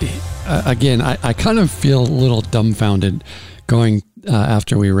read, again, I kind of feel a little dumbfounded going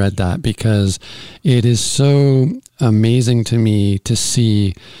after we read that, because it is so amazing to me to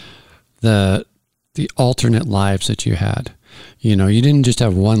see the alternate lives that you had. You know, you didn't just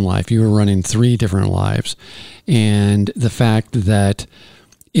have one life, you were running 3 different lives. And the fact that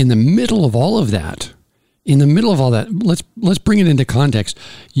in the middle of all that, let's bring it into context.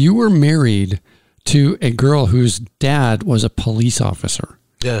 You were married to a girl whose dad was a police officer.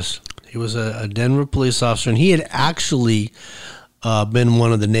 Yes, he was a Denver police officer, and he had actually been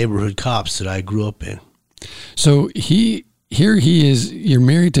one of the neighborhood cops that I grew up in. So he is, you're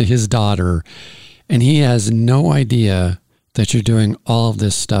married to his daughter, and he has no idea that you're doing all of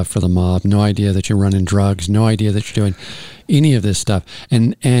this stuff for the mob, no idea that you're running drugs, no idea that you're doing any of this stuff.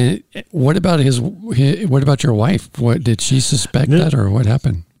 And what about what about your wife? What did she suspect that, or what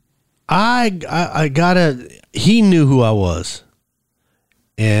happened? He knew who I was,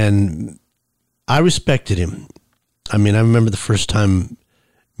 and I respected him. I mean, I remember the first time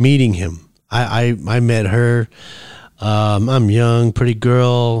meeting him. I met her. I'm young, pretty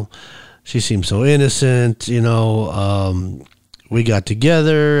girl. She seemed so innocent, you know. We got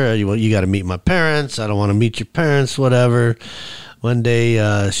together. You got to meet my parents. I don't want to meet your parents, whatever. One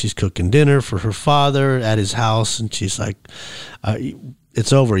day, she's cooking dinner for her father at his house, and she's like,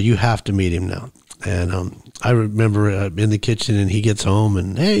 it's over. You have to meet him now. And I remember in the kitchen, and he gets home,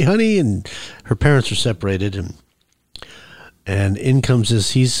 and, hey, honey, and her parents are separated, and in comes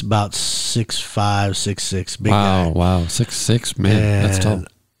he's about 6'5", 6'6", big guy. Wow, 6'6", man, and that's tall.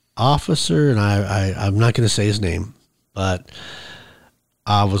 Officer, and I'm not going to say his name, but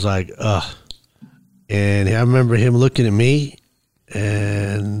I was like, ugh. And I remember him looking at me,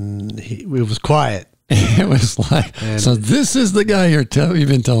 and it was quiet. It was like, so this is the guy you've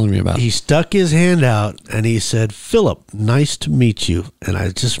been telling me about. He stuck his hand out, and he said, Philip, nice to meet you. And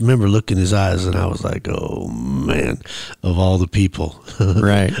I just remember looking in his eyes, and I was like, oh, man, of all the people,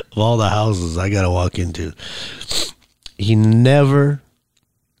 right, of all the houses I got to walk into. He never,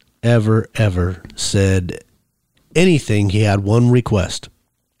 ever said anything. He had one request: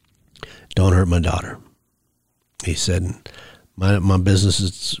 don't hurt my daughter. He said, my business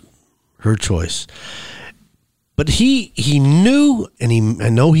is her choice. But he knew, and I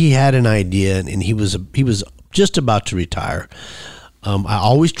know he had an idea, and he was just about to retire. I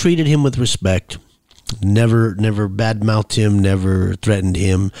always treated him with respect, never badmouthed him, never threatened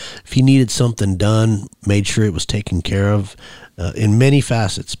him. If he needed something done, made sure it was taken care of. In many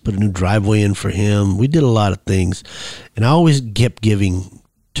facets, put a new driveway in for him. We did a lot of things, and I always kept giving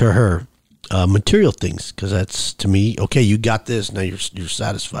to her material things, because that's, to me, okay, you got this, now you're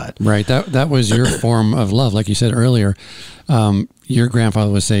satisfied. Right. That was your form of love, like you said earlier. Your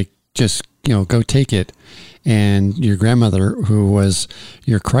grandfather would say, just go take it, and your grandmother, who was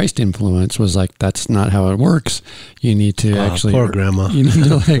your Christ influence, was like, that's not how it works. You need to actually, poor grandma. You need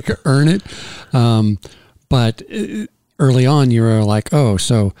to earn it. But early on, you were like, oh,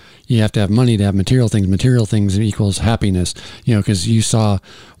 so you have to have money to have material things. Material things equals happiness, because you saw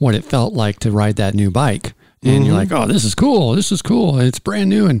what it felt like to ride that new bike. And you're like, oh, this is cool. It's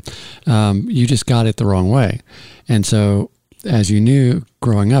brand new. And you just got it the wrong way. And so as you knew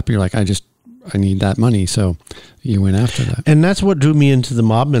growing up, you're like, I need that money. So you went after that. And that's what drew me into the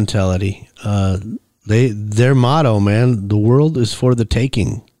mob mentality. Their motto, man, the world is for the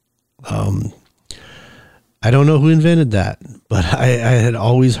taking. I don't know who invented that, but I had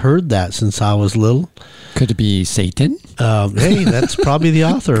always heard that since I was little. Could it be Satan? Hey, that's probably the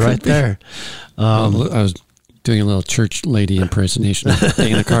author right there. I was doing a little church lady impersonation of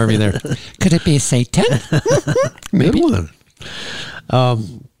Dana Carvey there. Could it be Satan? Maybe. Good one.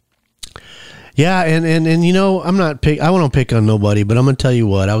 Yeah, and I'm not I won't pick on nobody, but I'm gonna tell you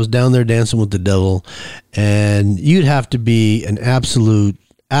what, I was down there dancing with the devil, and you'd have to be an absolute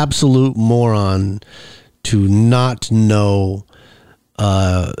moron to not know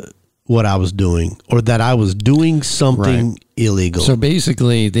what I was doing, or that I was doing something illegal. So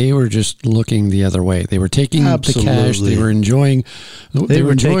basically, they were just looking the other way. They were taking the cash. They were enjoying. They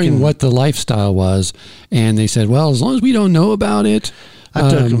were enjoying what the lifestyle was, and they said, "Well, as long as we don't know about it." I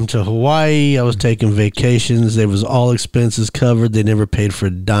took them to Hawaii. I was taking vacations. There was all expenses covered. They never paid for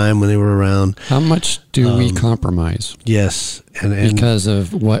a dime when they were around. How much do we compromise? Yes, and because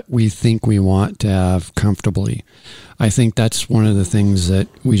of what we think we want to have comfortably. I think that's one of the things that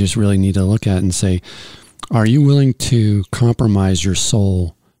we just really need to look at and say, are you willing to compromise your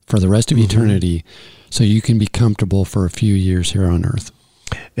soul for the rest of eternity so you can be comfortable for a few years here on earth?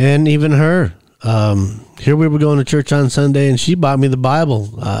 And even her, here we were going to church on Sunday, and she bought me the Bible.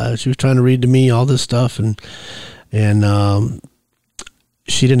 She was trying to read to me all this stuff, and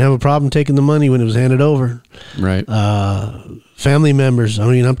she didn't have a problem taking the money when it was handed over. Right. Family members, I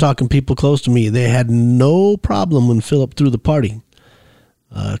mean, I'm talking people close to me, they had no problem when Philip threw the party,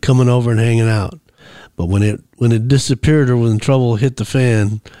 coming over and hanging out. But when it disappeared or when trouble hit the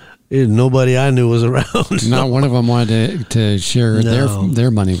fan, nobody I knew was around. Not one of them wanted to share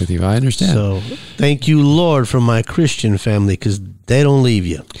their money with you. I understand. So thank you, Lord, for my Christian family, because they don't leave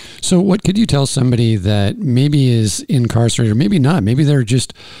you. So what could you tell somebody that maybe is incarcerated or maybe not? Maybe they're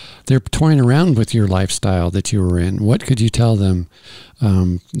toying around with your lifestyle that you were in. What could you tell them,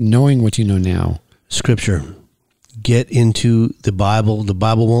 knowing what you know now? Scripture. Get into the Bible. The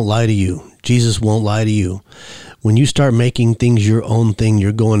Bible won't lie to you. Jesus won't lie to you. When you start making things your own thing,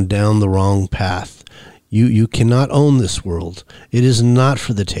 you're going down the wrong path. You cannot own this world. It is not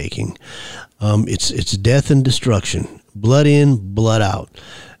for the taking. It's death and destruction. Blood in, blood out.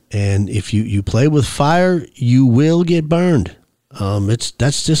 And if you play with fire, you will get burned. And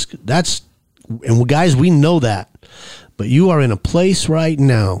guys, we know that. But you are in a place right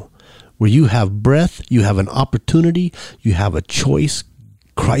now where you have breath, you have an opportunity, you have a choice.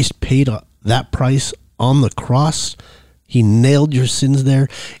 Christ paid that price on the cross. He nailed your sins there,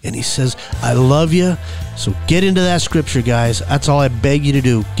 and he says, I love you. So get into that scripture, guys. That's all I beg you to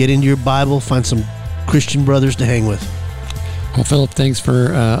do. Get into your Bible, find some Christian brothers to hang with. Well, Philip, thanks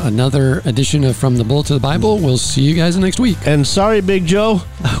for another edition of From the Bullet to the Bible. We'll see you guys next week. And sorry, Big Joe,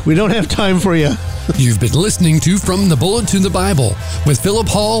 we don't have time for you. You've been listening to From the Bullet to the Bible with Philip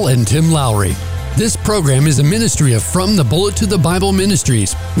Hall and Tim Lowry. This program is a ministry of From the Bullet to the Bible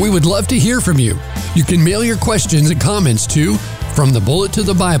Ministries. We would love to hear from you. You can mail your questions and comments to From the Bullet to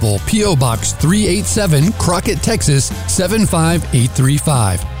the Bible, P.O. Box 387, Crockett, Texas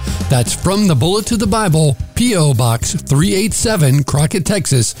 75835. That's From the Bullet to the Bible, P.O. Box 387, Crockett,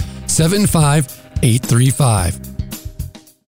 Texas 75835.